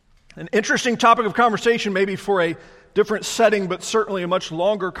An interesting topic of conversation, maybe for a different setting, but certainly a much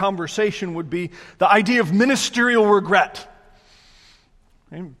longer conversation, would be the idea of ministerial regret.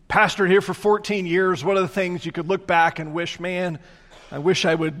 I'm pastored here for 14 years. What are the things you could look back and wish, man, I wish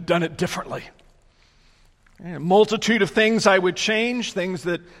I would have done it differently? A multitude of things I would change, things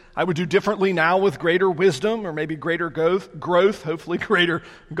that I would do differently now with greater wisdom or maybe greater growth, hopefully greater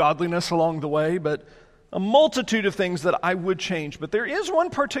godliness along the way, but a multitude of things that I would change. But there is one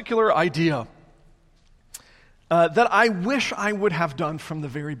particular idea that I wish I would have done from the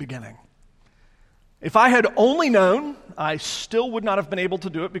very beginning. If I had only known, I still would not have been able to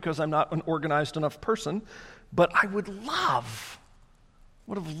do it because I'm not an organized enough person, but I would have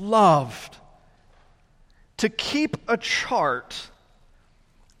loved to keep a chart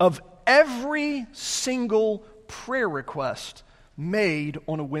of every single prayer request made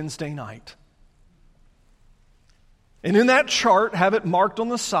on a Wednesday night. And in that chart, have it marked on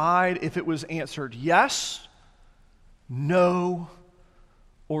the side if it was answered yes, no,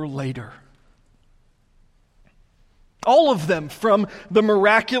 or later. All of them, from the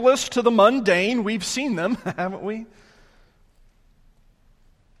miraculous to the mundane, we've seen them, haven't we?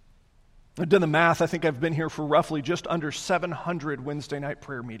 I've done the math. I think I've been here for roughly just under 700 Wednesday night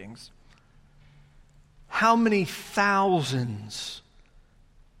prayer meetings. How many thousands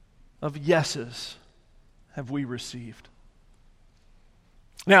of yeses have we received?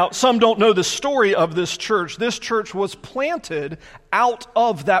 Now, some don't know the story of this church. This church was planted out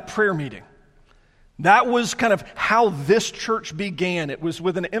of that prayer meeting. That was kind of how this church began. It was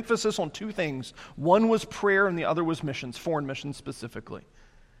with an emphasis on two things. One was prayer and the other was missions, foreign missions specifically.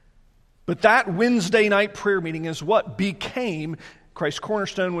 But that Wednesday night prayer meeting is what became Christ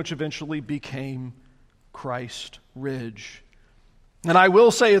Cornerstone, which eventually became Christ Ridge. And I will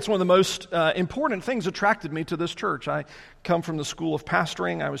say it's one of the most important things that attracted me to this church. I come from the school of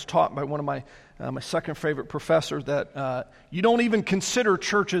pastoring. I was taught by one of my second favorite professors that you don't even consider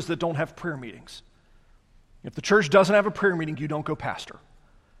churches that don't have prayer meetings. If the church doesn't have a prayer meeting, you don't go pastor.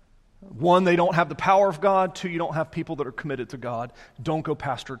 One, they don't have the power of God. Two, you don't have people that are committed to God. Don't go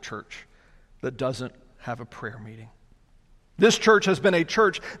pastor a church that doesn't have a prayer meeting. This church has been a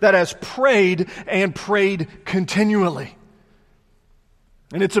church that has prayed and prayed continually.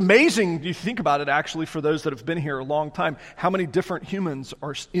 And it's amazing, you think about it actually, for those that have been here a long time, how many different humans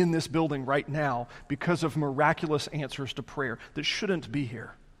are in this building right now because of miraculous answers to prayer that shouldn't be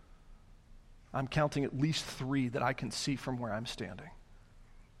here. I'm counting at least 3 that I can see from where I'm standing.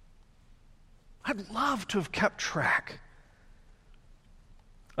 I'd love to have kept track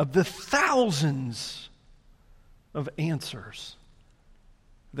of the thousands of answers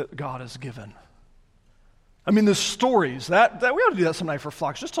that God has given. I mean, the stories, that we ought to do that someday for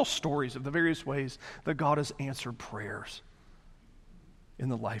Flocks. Just tell stories of the various ways that God has answered prayers in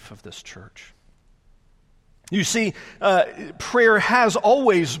the life of this church. You see, prayer has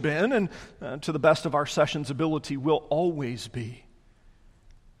always been, and to the best of our session's ability, will always be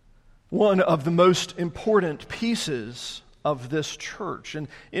one of the most important pieces of this church. And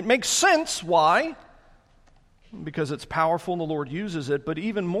it makes sense why. Because it's powerful and the Lord uses it, but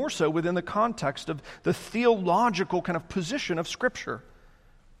even more so within the context of the theological kind of position of Scripture.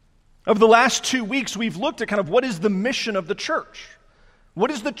 Over the last 2 weeks, we've looked at kind of what is the mission of the church. What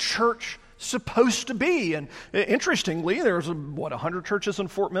is the church supposed to be? And interestingly, there's 100 churches in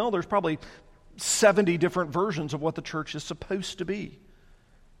Fort Mill. There's probably 70 different versions of what the church is supposed to be.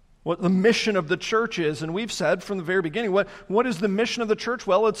 What the mission of the church is. And we've said from the very beginning, what is the mission of the church?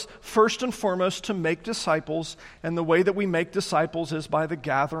 Well, it's first and foremost to make disciples, and the way that we make disciples is by the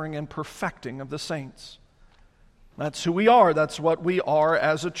gathering and perfecting of the saints. That's who we are. That's what we are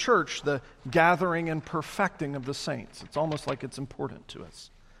as a church, the gathering and perfecting of the saints. It's almost like it's important to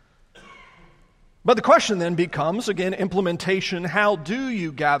us. But the question then becomes, again, implementation. How do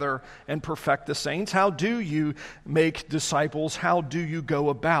you gather and perfect the saints? How do you make disciples? How do you go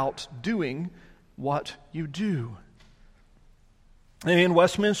about doing what you do? And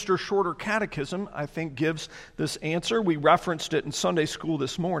Westminster Shorter Catechism, I think, gives this answer. We referenced it in Sunday school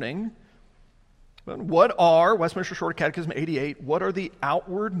this morning. But Westminster Shorter Catechism 88, what are the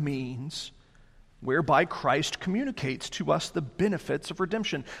outward means whereby Christ communicates to us the benefits of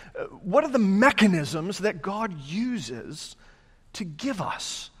redemption? What are the mechanisms that God uses to give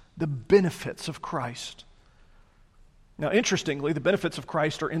us the benefits of Christ? Now, interestingly, the benefits of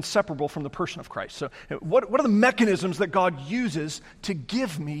Christ are inseparable from the person of Christ. So what are the mechanisms that God uses to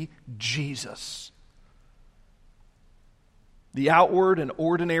give me Jesus? The outward and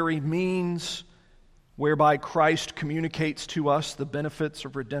ordinary means whereby Christ communicates to us the benefits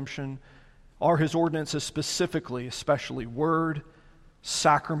of redemption are his ordinances, specifically, especially word,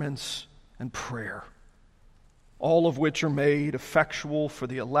 sacraments, and prayer, all of which are made effectual for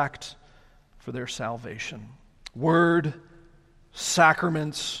the elect for their salvation. Word,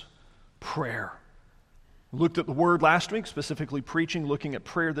 sacraments, prayer. We looked at the word last week, specifically preaching, looking at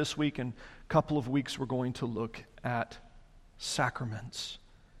prayer this week, and a couple of weeks we're going to look at sacraments.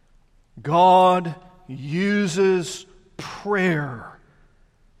 God uses prayer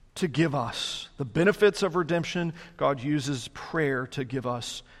to give us the benefits of redemption. God uses prayer to give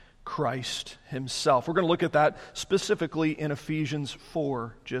us Christ himself. We're going to look at that specifically in Ephesians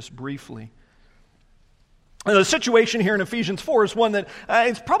 4, just briefly. And the situation here in Ephesians 4 is one that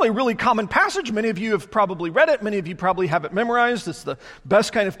it's probably a really common passage. Many of you have probably read it. Many of you probably have it memorized. It's the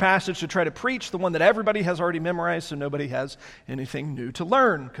best kind of passage to try to preach, the one that everybody has already memorized, so nobody has anything new to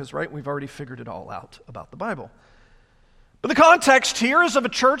learn, because, right, we've already figured it all out about the Bible. But the context here is of a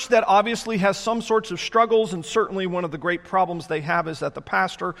church that obviously has some sorts of struggles, and certainly one of the great problems they have is that the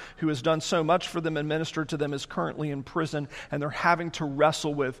pastor who has done so much for them and ministered to them is currently in prison, and they're having to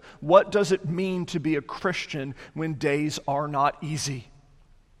wrestle with what does it mean to be a Christian when days are not easy?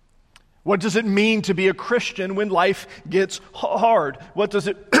 What does it mean to be a Christian when life gets hard? What does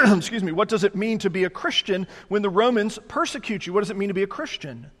it what does it mean to be a Christian when the Romans persecute you? What does it mean to be a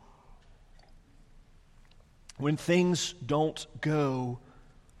Christian when things don't go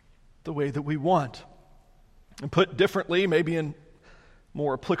the way that we want? And put differently, maybe in a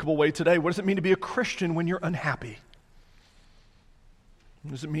more applicable way today, what does it mean to be a Christian when you're unhappy?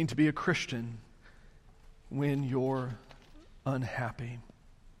 What does it mean to be a Christian when you're unhappy?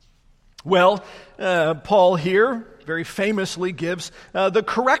 Well, Paul here very famously gives the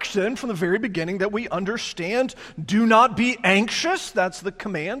correction from the very beginning that we understand. Do not be anxious. That's the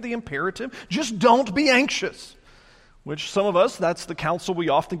command, the imperative. Just don't be anxious. Which some of us, that's the counsel we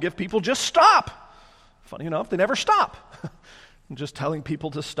often give people. Just stop. Funny enough, they never stop. Just telling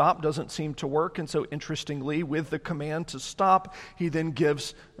people to stop doesn't seem to work. And so interestingly, with the command to stop, he then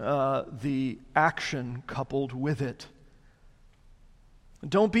gives the action coupled with it.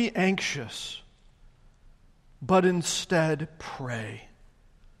 Don't be anxious, but instead pray.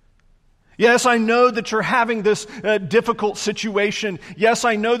 Yes, I know that you're having this difficult situation. Yes,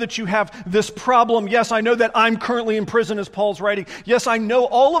 I know that you have this problem. Yes, I know that I'm currently in prison, as Paul's writing. Yes, I know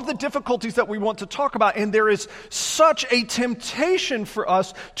all of the difficulties that we want to talk about, and there is such a temptation for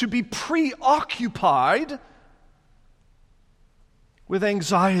us to be preoccupied with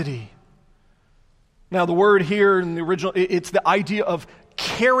anxiety. Now, the word here in the original, it's the idea of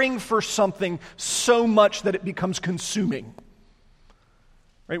caring for something so much that it becomes consuming.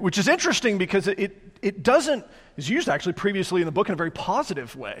 Right? Which is interesting because it doesn't, is used actually previously in the book in a very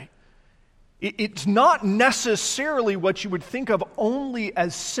positive way. It's not necessarily what you would think of only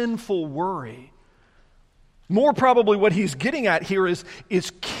as sinful worry. More probably what he's getting at here is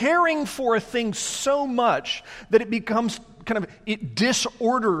caring for a thing so much that it becomes it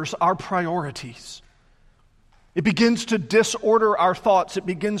disorders our priorities. It begins to disorder our thoughts. It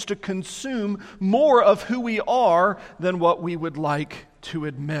begins to consume more of who we are than what we would like to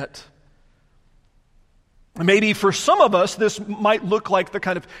admit. Maybe for some of us, this might look like the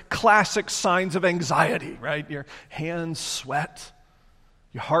kind of classic signs of anxiety, right? Your hands sweat,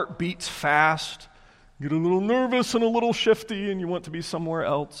 your heart beats fast, you get a little nervous and a little shifty, and you want to be somewhere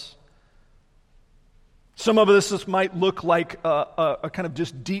else. Some of this might look like a kind of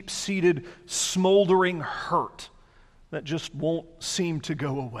just deep-seated, smoldering hurt that just won't seem to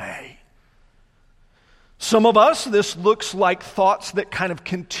go away. Some of us, this looks like thoughts that kind of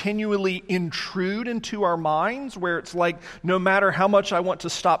continually intrude into our minds, where it's like no matter how much I want to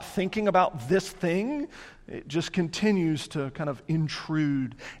stop thinking about this thing, it just continues to kind of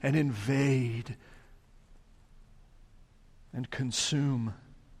intrude and invade and consume.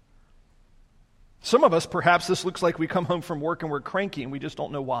 Some of us, perhaps this looks like we come home from work and we're cranky and we just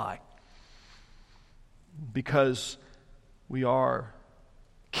don't know why. Because we are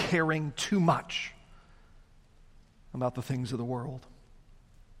caring too much about the things of the world.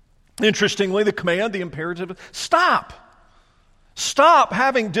 Interestingly, the command, the imperative, stop. Stop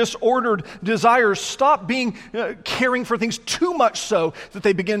having disordered desires. Stop caring for things too much so that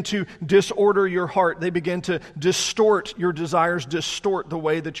they begin to disorder your heart. They begin to distort your desires, distort the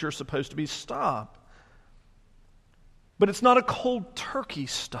way that you're supposed to be. Stop. But it's not a cold turkey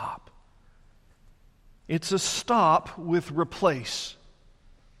stop. It's a stop with replace.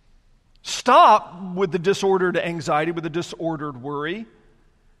 Stop with the disordered anxiety, with the disordered worry,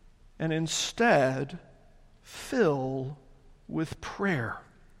 and instead fill with prayer.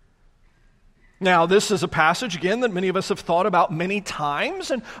 Now, this is a passage, again, that many of us have thought about many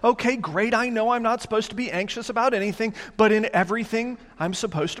times. And okay, great, I know I'm not supposed to be anxious about anything, but in everything, I'm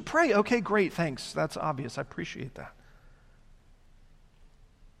supposed to pray. Okay, great, thanks. That's obvious. I appreciate that.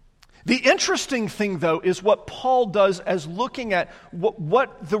 The interesting thing, though, is what Paul does as looking at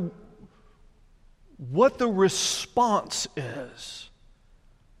what the response is.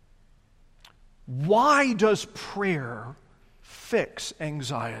 Why does prayer fix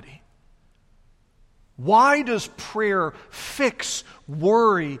anxiety? Why does prayer fix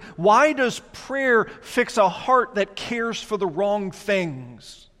worry? Why does prayer fix a heart that cares for the wrong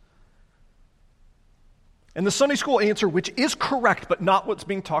things? And the Sunday school answer, which is correct but not what's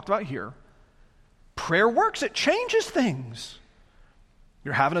being talked about here, prayer works. It changes things.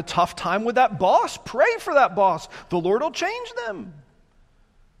 You're having a tough time with that boss, pray for that boss. The Lord will change them.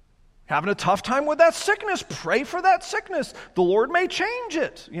 Having a tough time with that sickness, pray for that sickness. The Lord may change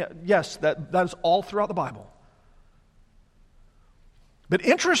it. Yes, that is all throughout the Bible. But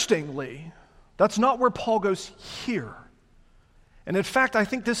interestingly, that's not where Paul goes here. And in fact, I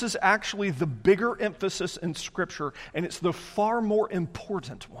think this is actually the bigger emphasis in Scripture, and it's the far more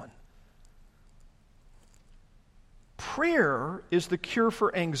important one. Prayer is the cure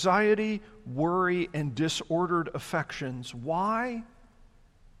for anxiety, worry, and disordered affections. Why?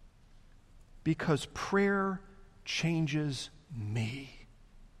 Because prayer changes me.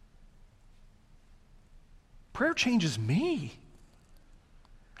 Prayer changes me.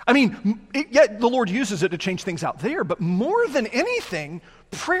 I mean, yet the Lord uses it to change things out there, but more than anything,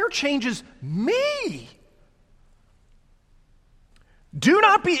 prayer changes me. Do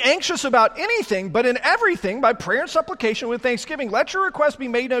not be anxious about anything, but in everything, by prayer and supplication with thanksgiving, let your requests be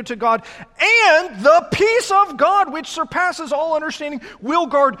made known to God, and the peace of God, which surpasses all understanding, will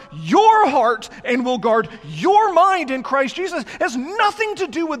guard your heart and will guard your mind in Christ Jesus. It has nothing to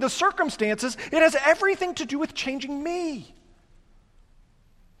do with the circumstances. It has everything to do with changing me.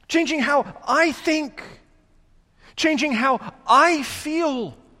 Changing how I think. Changing how I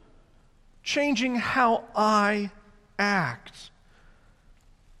feel. Changing how I act.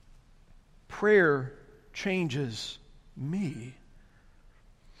 Prayer changes me.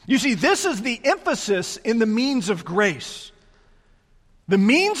 You see, this is the emphasis in the means of grace. The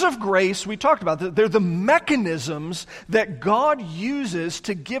means of grace, we talked about, they're the mechanisms that God uses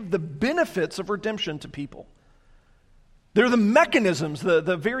to give the benefits of redemption to people. They're the mechanisms,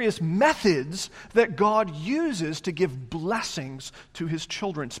 the various methods that God uses to give blessings to his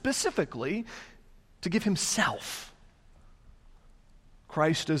children, specifically to give himself.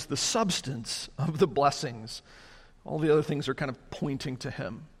 Christ is the substance of the blessings. All the other things are kind of pointing to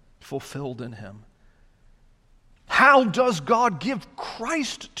him, fulfilled in him. How does God give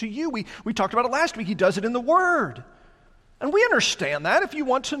Christ to you? We talked about it last week. He does it in the Word. And we understand that. If you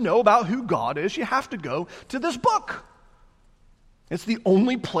want to know about who God is, you have to go to this book. It's the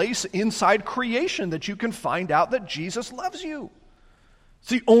only place inside creation that you can find out that Jesus loves you. It's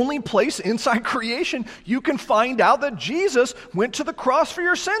the only place inside creation you can find out that Jesus went to the cross for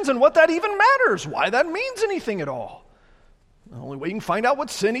your sins and what that even matters, why that means anything at all. The only way you can find out what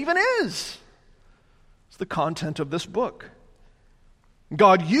sin even is the content of this book.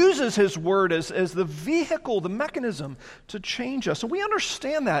 God uses his word as the vehicle, the mechanism to change us. And we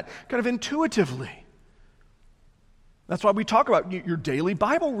understand that kind of intuitively. That's why we talk about your daily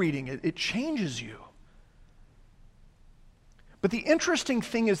Bible reading. It changes you. But the interesting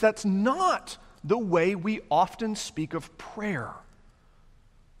thing is that's not the way we often speak of prayer.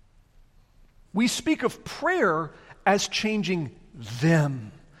 We speak of prayer as changing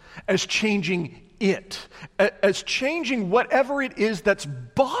them, as changing it, as changing whatever it is that's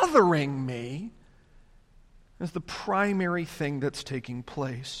bothering me as the primary thing that's taking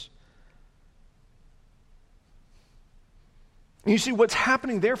place. And you see, what's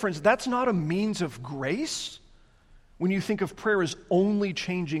happening there, friends, that's not a means of grace. When you think of prayer as only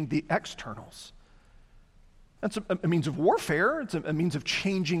changing the externals. That's a means of warfare. It's a means of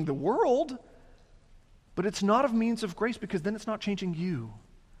changing the world. But it's not a means of grace because then it's not changing you.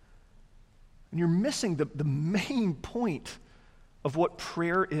 And you're missing the main point of what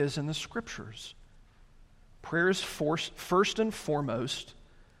prayer is in the Scriptures. Prayer is first and foremost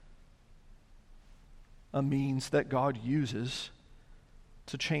a means that God uses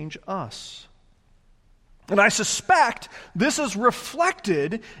to change us. And I suspect this is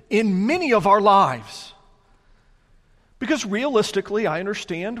reflected in many of our lives. Because realistically, I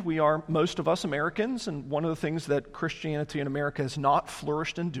understand most of us Americans, and one of the things that Christianity in America has not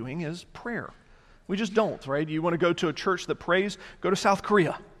flourished in doing is prayer. We just don't, right? You want to go to a church that prays, go to South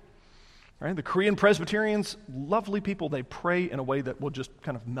Korea. Right? The Korean Presbyterians, lovely people, they pray in a way that will just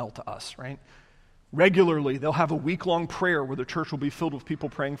kind of melt us, right? Regularly, they'll have a week-long prayer where the church will be filled with people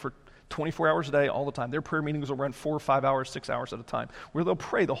praying for 24 hours a day, all the time. Their prayer meetings will run 4 or 5 hours, 6 hours at a time, where they'll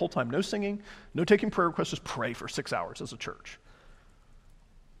pray the whole time. No singing, no taking prayer requests, just pray for 6 hours as a church.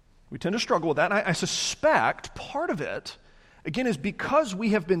 We tend to struggle with that, and I suspect part of it, again, is because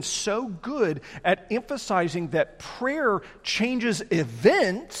we have been so good at emphasizing that prayer changes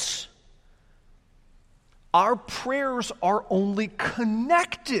events. Our prayers are only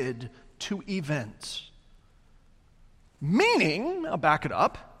connected to events. Meaning, I'll back it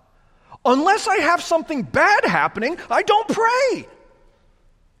up, unless I have something bad happening, I don't pray.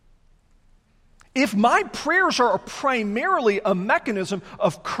 If my prayers are primarily a mechanism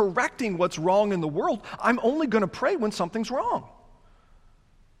of correcting what's wrong in the world, I'm only going to pray when something's wrong.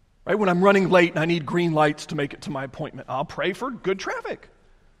 Right? When I'm running late and I need green lights to make it to my appointment, I'll pray for good traffic.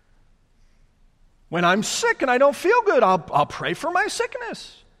 When I'm sick and I don't feel good, I'll pray for my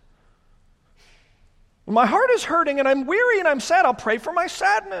sickness. When my heart is hurting and I'm weary and I'm sad, I'll pray for my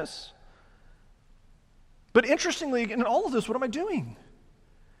sadness. But interestingly, in all of this, what am I doing?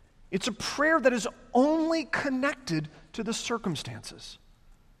 It's a prayer that is only connected to the circumstances.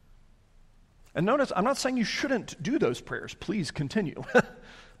 And notice, I'm not saying you shouldn't do those prayers. Please continue.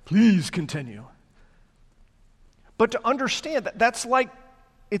 Please continue. But to understand that that's like,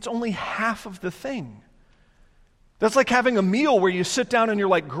 it's only half of the thing. That's like having a meal where you sit down and you're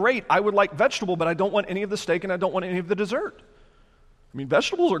like, great, I would like vegetable, but I don't want any of the steak and I don't want any of the dessert. I mean,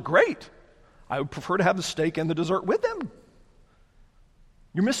 vegetables are great. I would prefer to have the steak and the dessert with them.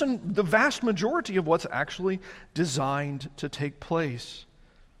 You're missing the vast majority of what's actually designed to take place.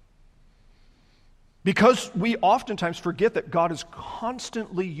 Because we oftentimes forget that God is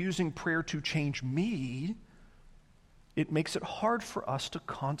constantly using prayer to change me, it makes it hard for us to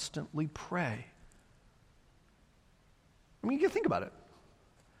constantly pray. I mean, you think about it.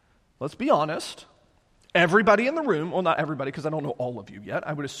 Let's be honest. Everybody in the room, well, not everybody, because I don't know all of you yet.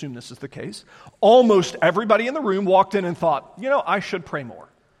 I would assume this is the case. Almost everybody in the room walked in and thought, I should pray more.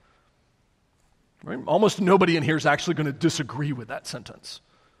 Right? Almost nobody in here is actually going to disagree with that sentence.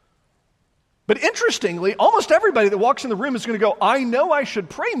 But interestingly, almost everybody that walks in the room is going to go, I know I should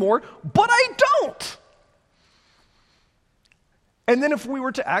pray more, but I don't. And then if we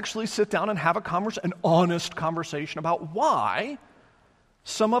were to actually sit down and have an honest conversation about why,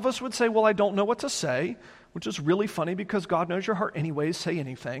 some of us would say, well, I don't know what to say, which is really funny because God knows your heart anyways, say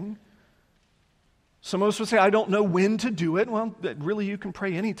anything. Some of us would say, I don't know when to do it. Well, really, you can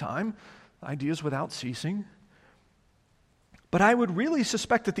pray anytime. Ideas without ceasing. But I would really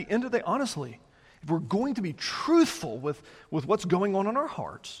suspect at the end of the day, honestly, if we're going to be truthful with what's going on in our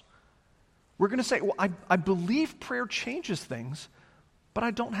hearts, we're going to say, well, I believe prayer changes things, but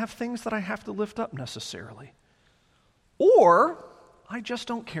I don't have things that I have to lift up necessarily. Or I just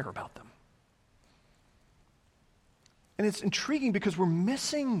don't care about them. And it's intriguing because we're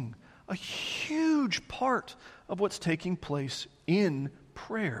missing a huge part of what's taking place in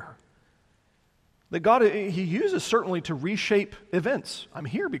prayer. That God, He uses certainly to reshape events. I'm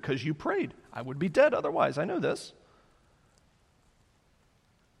here because you prayed. I would be dead otherwise. I know this.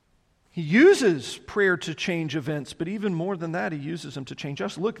 He uses prayer to change events, but even more than that, He uses them to change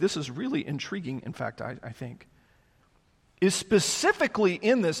us. Look, this is really intriguing, in fact, I think. Is specifically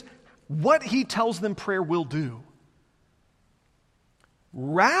in this what He tells them prayer will do.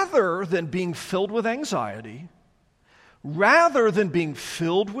 Rather than being filled with anxiety, rather than being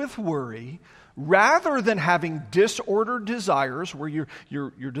filled with worry, rather than having disordered desires where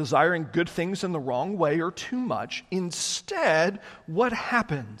you're desiring good things in the wrong way or too much, instead, what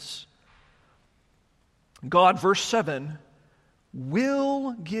happens? God, verse 7,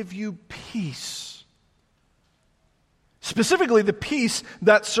 will give you peace. Specifically, the peace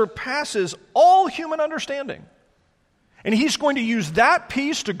that surpasses all human understanding. And He's going to use that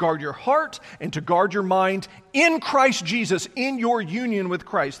peace to guard your heart and to guard your mind in Christ Jesus, in your union with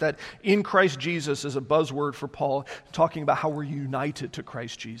Christ. That in Christ Jesus is a buzzword for Paul, talking about how we're united to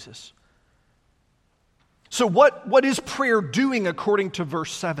Christ Jesus. So what is prayer doing according to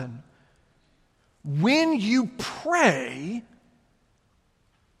verse 7? When you pray,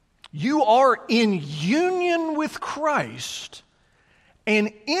 you are in union with Christ,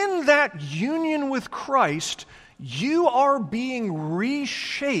 and in that union with Christ, you are being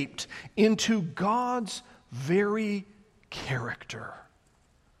reshaped into God's very character.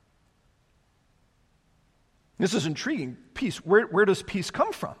 This is intriguing. Peace. Where does peace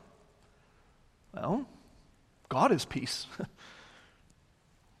come from? Well, God is peace.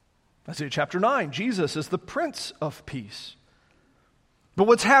 Isaiah chapter 9, Jesus is the Prince of Peace. But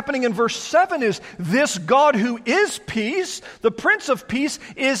what's happening in verse 7 is this God who is peace, the Prince of Peace,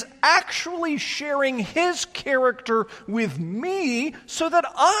 is actually sharing his character with me so that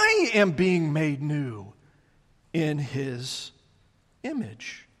I am being made new in his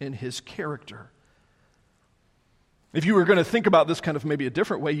image, in his character. If you were going to think about this kind of maybe a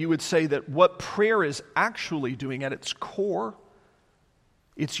different way, you would say that what prayer is actually doing at its core,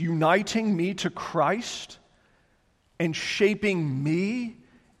 it's uniting me to Christ and shaping me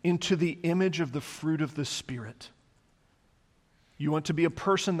into the image of the fruit of the Spirit. You want to be a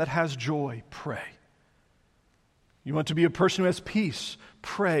person that has joy? Pray. You want to be a person who has peace?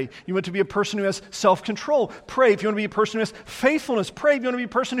 Pray. You want to be a person who has self-control? Pray. If you want to be a person who has faithfulness, pray. If you want to be a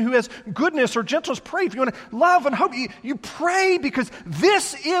person who has goodness or gentleness, pray. If you want to love and hope, you pray, because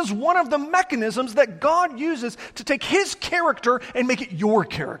this is one of the mechanisms that God uses to take his character and make it your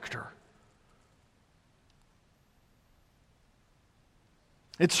character.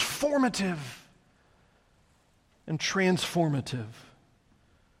 It's formative and transformative.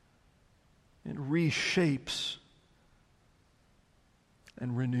 It reshapes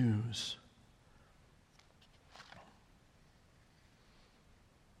and renews.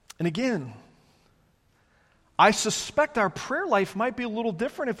 And again, I suspect our prayer life might be a little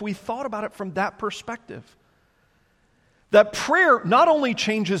different if we thought about it from that perspective. That prayer not only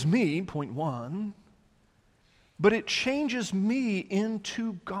changes me, point one, but it changes me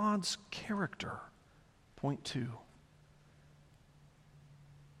into God's character, point two.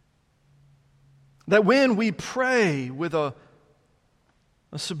 That when we pray with a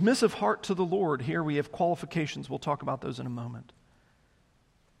submissive heart to the Lord, here we have qualifications. We'll talk about those in a moment.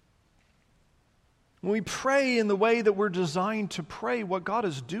 When we pray in the way that we're designed to pray, what God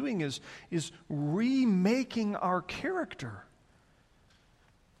is doing is remaking our character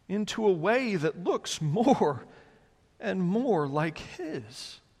into a way that looks more and more like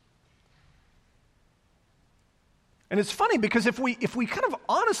his. And it's funny because if we kind of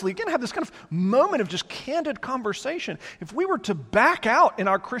honestly, again, have this kind of moment of just candid conversation, if we were to back out in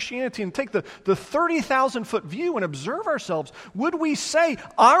our Christianity and take the 30,000-foot view and observe ourselves, would we say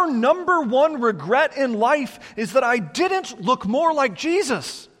our number one regret in life is that I didn't look more like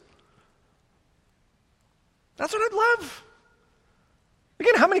Jesus? That's what I'd love.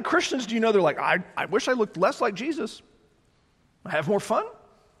 Again, how many Christians do you know they're like, I wish I looked less like Jesus? I have more fun?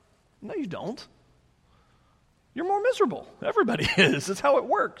 No, you don't. You're more miserable. Everybody is. That's how it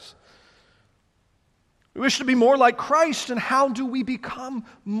works. We wish to be more like Christ, and how do we become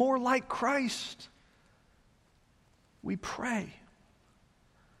more like Christ? We pray.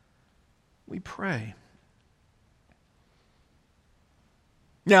 We pray.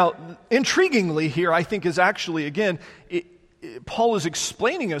 Now, intriguingly here, I think is actually, again, Paul is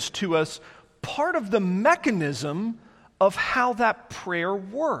explaining to us part of the mechanism of how that prayer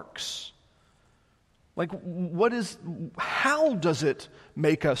works. Like, how does it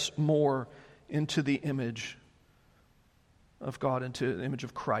make us more into the image of God, into the image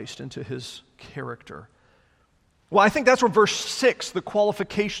of Christ, into his character? Well, I think that's where verse 6, the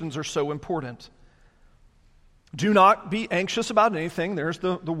qualifications, are so important. Do not be anxious about anything. There's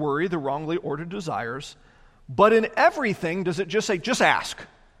the worry, the wrongly ordered desires. But in everything, does it just say, just ask?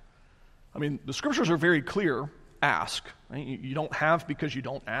 I mean, the scriptures are very clear. Ask. Right? You don't have because you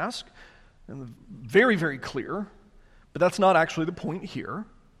don't ask. And very, very clear. But that's not actually the point here.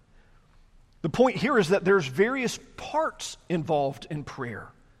 The point here is that there's various parts involved in prayer.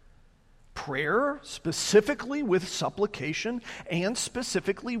 Prayer specifically with supplication and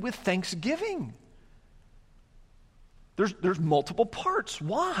specifically with thanksgiving. There's multiple parts.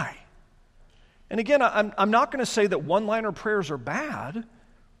 Why? And again, I'm not going to say that one-liner prayers are bad.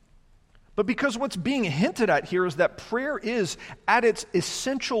 But because what's being hinted at here is that prayer is, at its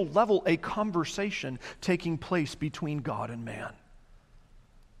essential level, a conversation taking place between God and man.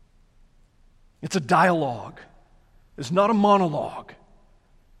 It's a dialogue. It's not a monologue.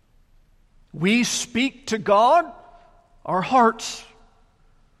 We speak to God, our hearts,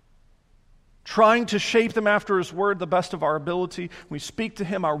 trying to shape them after his word the best of our ability. We speak to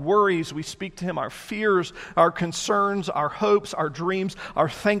him our worries. We speak to him our fears, our concerns, our hopes, our dreams, our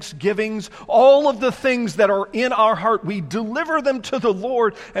thanksgivings, all of the things that are in our heart. We deliver them to the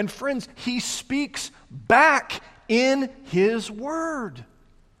Lord. And friends, he speaks back in his word.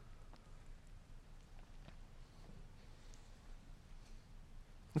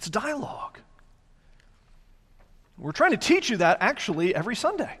 It's a dialogue. We're trying to teach you that actually every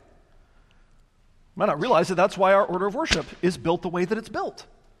Sunday. You might not realize that that's why our order of worship is built the way that it's built.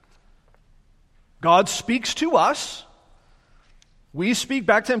 God speaks to us. We speak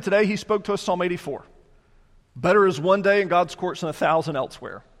back to him. Today he spoke to us Psalm 84. Better is one day in God's courts than 1,000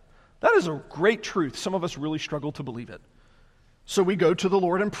 elsewhere. That is a great truth. Some of us really struggle to believe it. So we go to the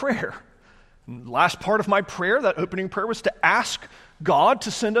Lord in prayer. And the last part of my prayer, that opening prayer, was to ask God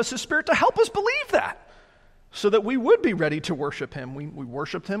to send us His Spirit to help us believe that, so that we would be ready to worship Him. We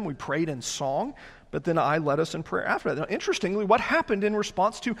worshiped Him, we prayed in song, but then I led us in prayer after that. Now, interestingly, what happened in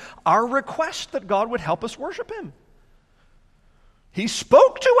response to our request that God would help us worship Him? He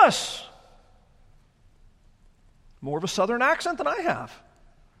spoke to us. More of a southern accent than I have.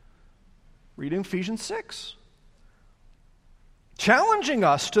 Reading Ephesians 6. Challenging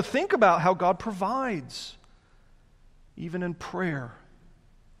us to think about how God provides, even in prayer.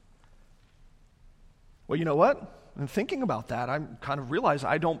 Well, you know what? In thinking about that, I kind of realize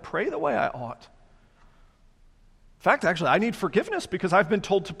I don't pray the way I ought. In fact, actually, I need forgiveness because I've been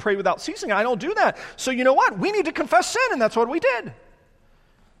told to pray without ceasing. I don't do that. So you know what? We need to confess sin, and that's what we did.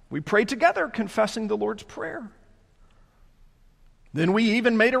 We prayed together, confessing the Lord's Prayer. Then we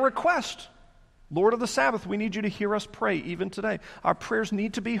even made a request. Lord of the Sabbath, we need you to hear us pray even today. Our prayers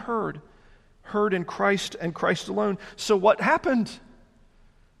need to be heard in Christ and Christ alone. So what happened?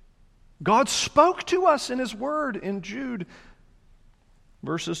 God spoke to us in His Word in Jude,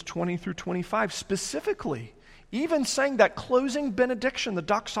 verses 20 through 25, specifically, even saying that closing benediction, the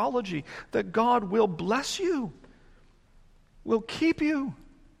doxology, that God will bless you, will keep you.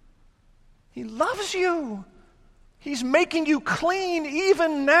 He loves you. He's making you clean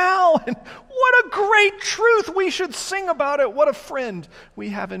even now. And what a great truth. We should sing about it. What a friend we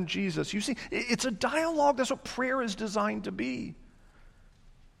have in Jesus. You see, it's a dialogue. That's what prayer is designed to be.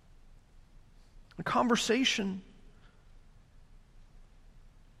 A conversation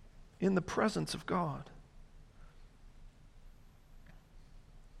in the presence of God.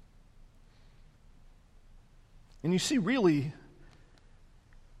 And you see, really,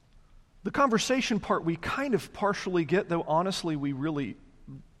 the conversation part we kind of partially get, though honestly we really,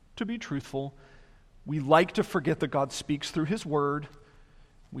 to be truthful, we like to forget that God speaks through His Word.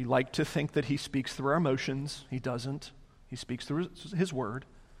 We like to think that He speaks through our emotions. He doesn't. He speaks through His Word.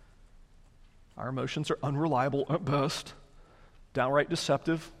 Our emotions are unreliable at best, downright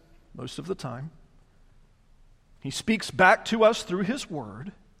deceptive most of the time. He speaks back to us through His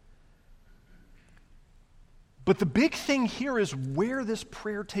Word. But the big thing here is where this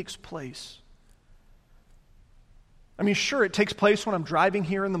prayer takes place. I mean, sure, it takes place when I'm driving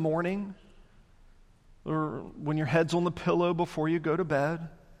here in the morning, or when your head's on the pillow before you go to bed.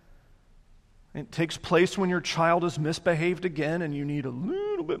 It takes place when your child has misbehaved again and you need a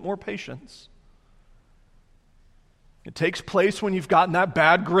little bit more patience. It takes place when you've gotten that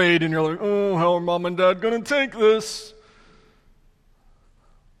bad grade and you're like, oh, how are Mom and Dad going to take this?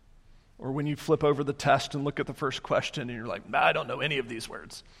 Or when you flip over the test and look at the first question and you're like, I don't know any of these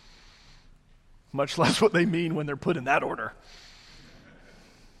words. Much less what they mean when they're put in that order.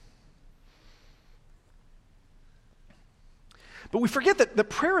 But we forget that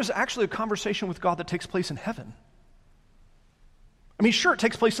prayer is actually a conversation with God that takes place in heaven. I mean, sure, it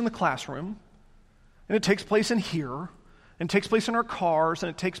takes place in the classroom, and it takes place in here, and it takes place in our cars, and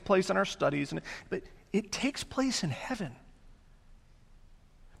it takes place in our studies, but it takes place in heaven.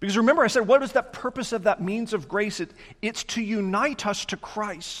 Because remember, I said, what is that purpose of that means of grace? It's to unite us to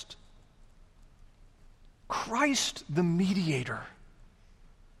Christ. Christ the mediator.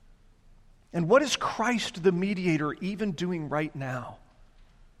 And what is Christ the mediator even doing right now?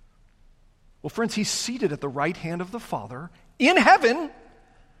 Well, friends, He's seated at the right hand of the Father in heaven,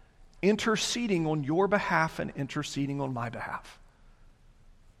 interceding on your behalf and interceding on my behalf.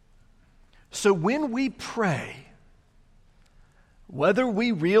 So when we pray, whether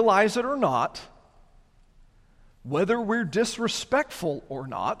we realize it or not, whether we're disrespectful or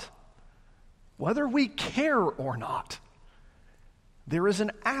not, whether we care or not, there is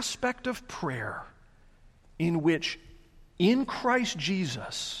an aspect of prayer in which, in Christ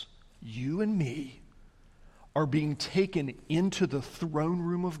Jesus, you and me are being taken into the throne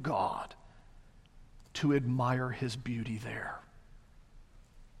room of God to admire His beauty there.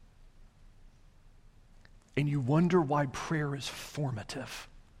 And you wonder why prayer is formative.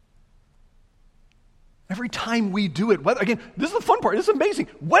 Every time we do it, again, this is the fun part, this is amazing.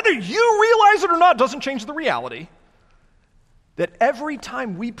 Whether you realize it or not doesn't change the reality that every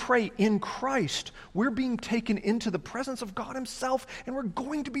time we pray in Christ, we're being taken into the presence of God Himself, and we're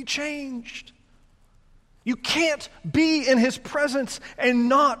going to be changed. You can't be in His presence and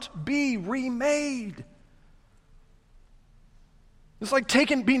not be remade. It's like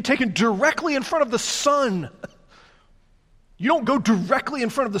being taken directly in front of the sun. You don't go directly in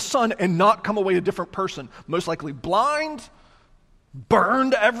front of the sun and not come away a different person. Most likely blind,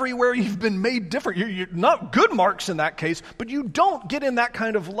 burned everywhere. You've been made different. You're not good marks in that case, but you don't get in that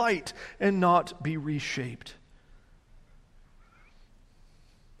kind of light and not be reshaped.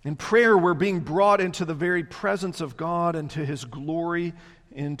 In prayer, we're being brought into the very presence of God, into His glory,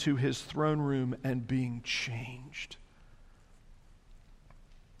 into His throne room, and being changed.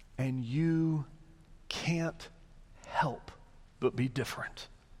 And you can't help but be different.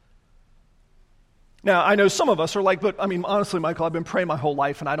 Now, I know some of us are like, but honestly, Michael, I've been praying my whole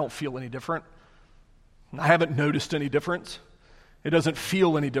life and I don't feel any different. I haven't noticed any difference. It doesn't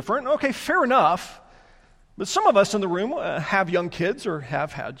feel any different. Okay, fair enough. But some of us in the room have young kids or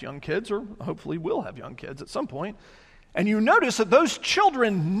have had young kids or hopefully will have young kids at some point. And you notice that those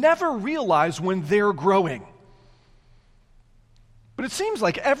children never realize when they're growing. But it seems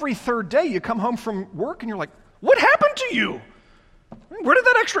like every third day you come home from work and you're like, what happened to you? Where did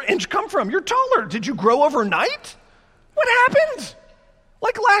that extra inch come from? You're taller. Did you grow overnight? What happened?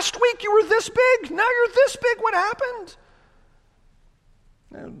 Like last week you were this big. Now you're this big. What happened?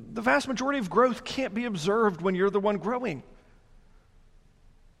 The vast majority of growth can't be observed when you're the one growing.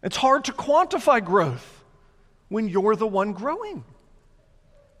 It's hard to quantify growth when you're the one growing.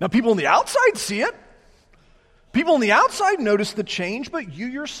 Now, people on the outside see it. People on the outside notice the change, but you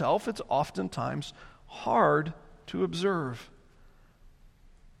yourself, it's oftentimes hard to observe.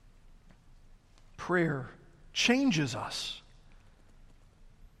 Prayer changes us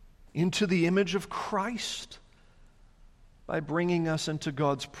into the image of Christ by bringing us into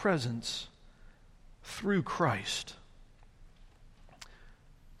God's presence through Christ.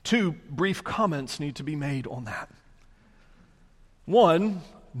 2 brief comments need to be made on that. 1,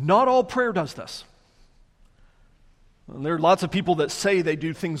 not all prayer does this. And there are lots of people that say they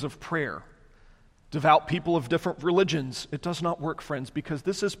do things of prayer. Devout people of different religions. It does not work, friends, because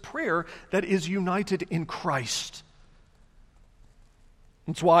this is prayer that is united in Christ.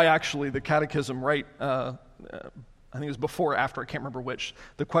 That's why, actually, the Catechism, right, I think it was before or after, I can't remember which,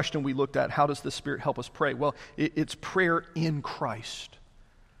 the question we looked at, how does the Spirit help us pray? Well, it's prayer in Christ.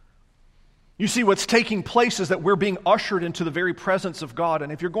 You see, what's taking place is that we're being ushered into the very presence of God.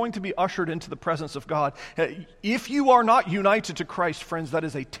 And if you're going to be ushered into the presence of God, if you are not united to Christ, friends, that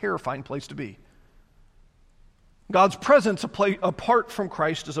is a terrifying place to be. God's presence apart from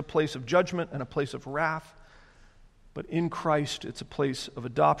Christ is a place of judgment and a place of wrath. But in Christ, it's a place of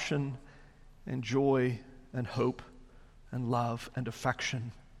adoption and joy and hope and love and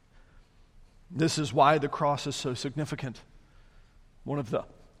affection. This is why the cross is so significant. One of the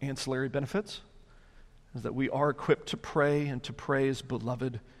ancillary benefits is that we are equipped to pray and to pray as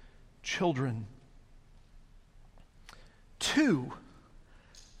beloved children. 2,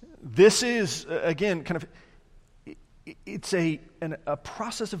 this is, again, kind of, it's a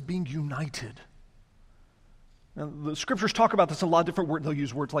process of being united. Now, the scriptures talk about this in a lot of different words. They'll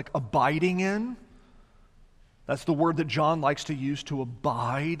use words like abiding in. That's the word that John likes to use, to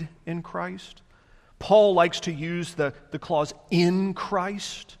abide in Christ. Paul likes to use the clause in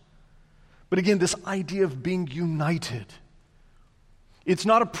Christ. But again, this idea of being united. It's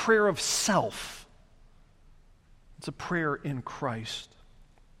not a prayer of self. It's a prayer in Christ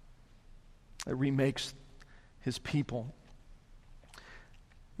that remakes His people.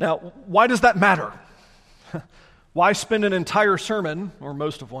 Now, why does that matter? Why spend an entire sermon, or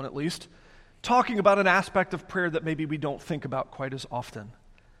most of one at least, talking about an aspect of prayer that maybe we don't think about quite as often?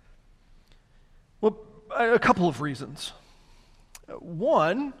 Well, a couple of reasons.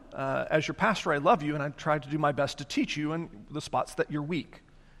 1, as your pastor, I love you, and I've tried to do my best to teach you in the spots that you're weak.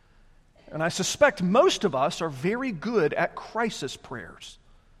 And I suspect most of us are very good at crisis prayers.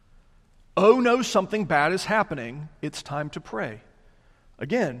 Oh no, something bad is happening. It's time to pray.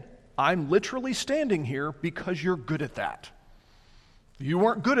 Again, I'm literally standing here because you're good at that. If you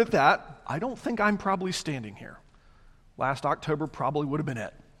weren't good at that, I don't think I'm probably standing here. Last October probably would have been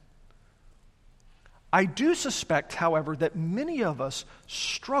it. I do suspect, however, that many of us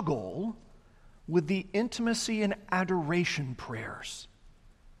struggle with the intimacy and adoration prayers.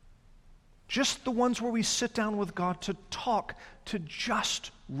 Just the ones where we sit down with God to talk, to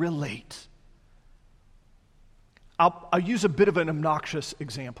just relate. I'll use a bit of an obnoxious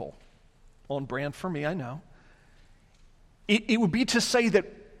example. On brand for me, I know. It would be to say that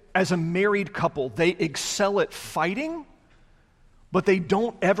as a married couple, they excel at fighting, but they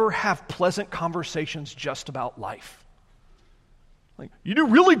don't ever have pleasant conversations just about life. Like, you do a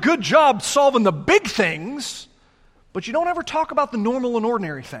really good job solving the big things, but you don't ever talk about the normal and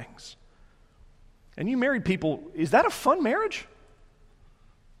ordinary things. And you married people, is that a fun marriage?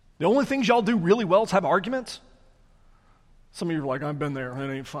 The only things y'all do really well is have arguments? Some of you are like, I've been there,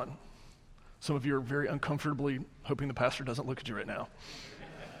 it ain't fun. Some of you are very uncomfortably hoping the pastor doesn't look at you right now.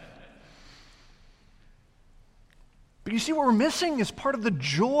 But you see, what we're missing is part of the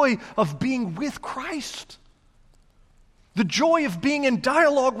joy of being with Christ. The joy of being in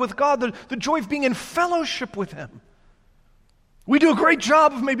dialogue with God, the joy of being in fellowship with Him. We do a great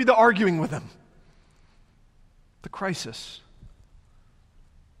job of maybe the arguing with Him, the crisis,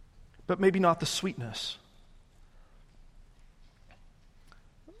 but maybe not the sweetness.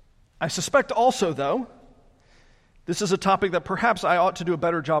 I suspect also, though, this is a topic that perhaps I ought to do a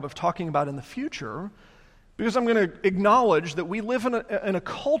better job of talking about in the future, because I'm going to acknowledge that we live in a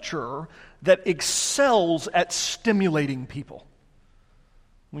culture that excels at stimulating people.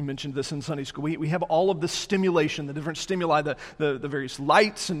 We mentioned this in Sunday school. We have all of the stimulation, the different stimuli, the various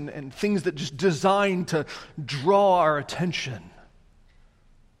lights and things that just designed to draw our attention.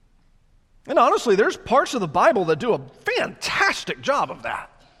 And honestly, there's parts of the Bible that do a fantastic job of that.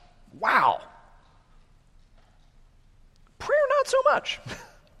 Wow. Prayer, not so much.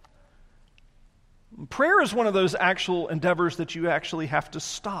 Prayer is one of those actual endeavors that you actually have to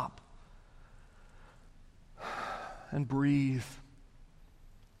stop and breathe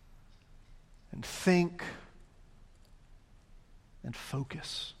and think and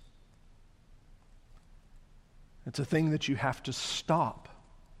focus. It's a thing that you have to stop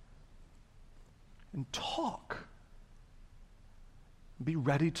and talk. Be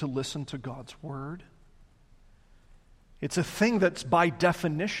ready to listen to God's word. It's a thing that's by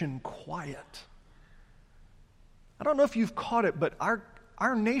definition quiet. I don't know if you've caught it, but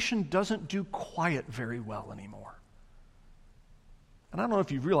our nation doesn't do quiet very well anymore. And I don't know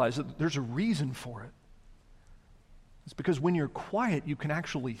if you've realized that there's a reason for it. It's because when you're quiet, you can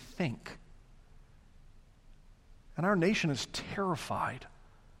actually think. And our nation is terrified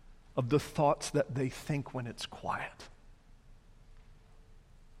of the thoughts that they think when it's quiet.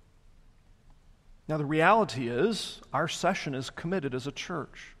 Now, the reality is, our session is committed as a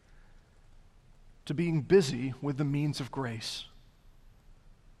church to being busy with the means of grace.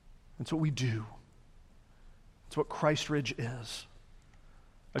 That's what we do. It's what Christ Ridge is.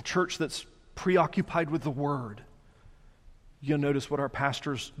 A church that's preoccupied with the Word. You'll notice what our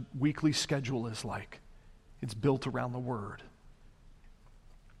pastor's weekly schedule is like. It's built around the Word.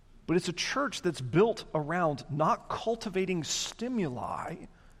 But it's a church that's built around not cultivating stimuli,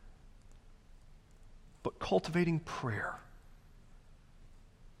 but cultivating prayer.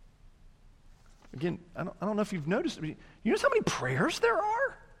 Again, I don't know if you've noticed it. You notice how many prayers there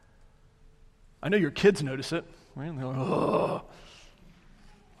are? I know your kids notice it. Right? They're like, oh,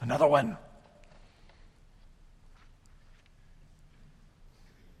 another one.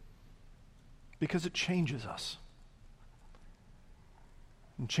 Because it changes us.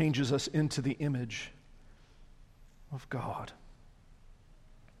 And changes us into the image of God.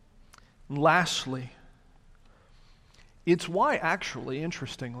 And lastly, it's why actually,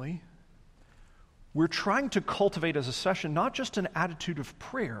 interestingly, we're trying to cultivate as a session not just an attitude of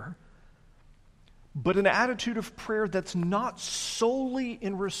prayer, but an attitude of prayer that's not solely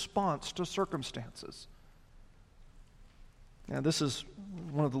in response to circumstances. Now, this is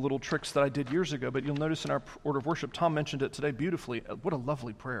one of the little tricks that I did years ago, but you'll notice in our order of worship, Tom mentioned it today beautifully. What a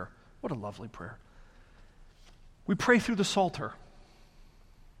lovely prayer. What a lovely prayer. We pray through the Psalter.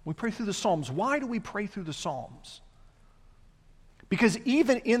 We pray through the Psalms. Why do we pray through the Psalms? Because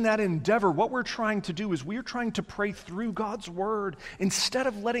even in that endeavor, what we're trying to do is we're trying to pray through God's Word instead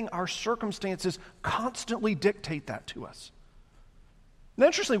of letting our circumstances constantly dictate that to us. And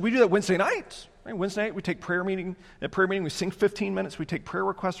interestingly, we do that Wednesday nights. Right? Wednesday night, we take prayer meeting. At prayer meeting, we sing 15 minutes. We take prayer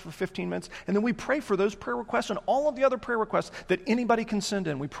requests for 15 minutes. And then we pray for those prayer requests and all of the other prayer requests that anybody can send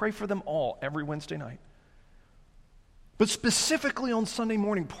in. We pray for them all every Wednesday night. But specifically on Sunday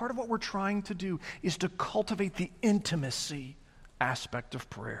morning, part of what we're trying to do is to cultivate the intimacy aspect of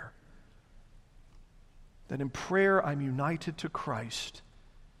prayer. That in prayer, I'm united to Christ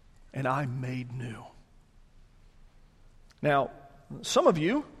and I'm made new. Now, some of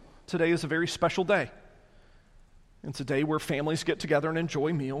you, today is a very special day. It's a day where families get together and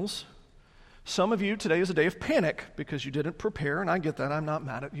enjoy meals. Some of you, today is a day of panic because you didn't prepare, and I get that. I'm not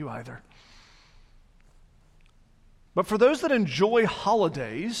mad at you either. But for those that enjoy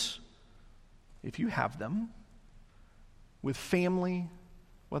holidays, if you have them, with family,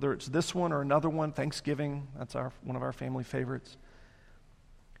 whether it's this one or another one, Thanksgiving, that's one of our family favorites.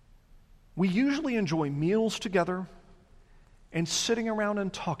 We usually enjoy meals together and sitting around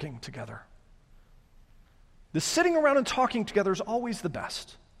and talking together. The sitting around and talking together is always the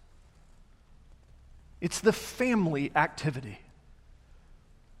best. It's the family activity.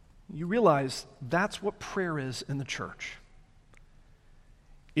 You realize that's what prayer is in the church.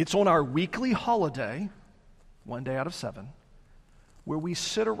 It's on our weekly holiday, one day out of 7, where we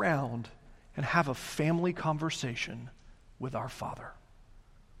sit around and have a family conversation with our Father.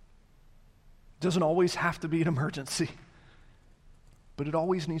 It doesn't always have to be an emergency, but it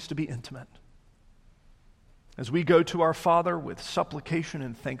always needs to be intimate. As we go to our Father with supplication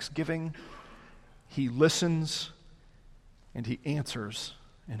and thanksgiving, He listens and He answers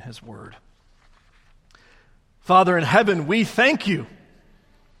in His Word. Father in heaven, we thank You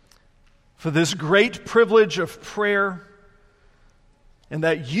for this great privilege of prayer, and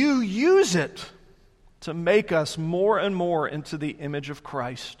that You use it to make us more and more into the image of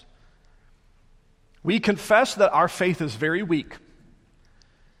Christ. We confess that our faith is very weak.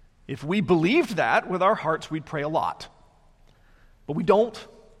 If we believed that with our hearts, we'd pray a lot. But we don't,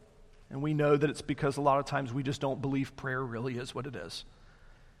 and we know that it's because a lot of times we just don't believe prayer really is what it is.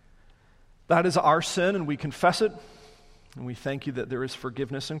 That is our sin, and we confess it, and we thank You that there is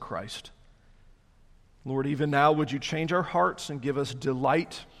forgiveness in Christ. Lord, even now, would You change our hearts and give us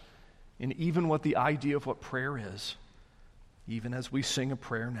delight in even what the idea of what prayer is, even as we sing a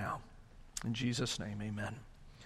prayer now. In Jesus' name, amen.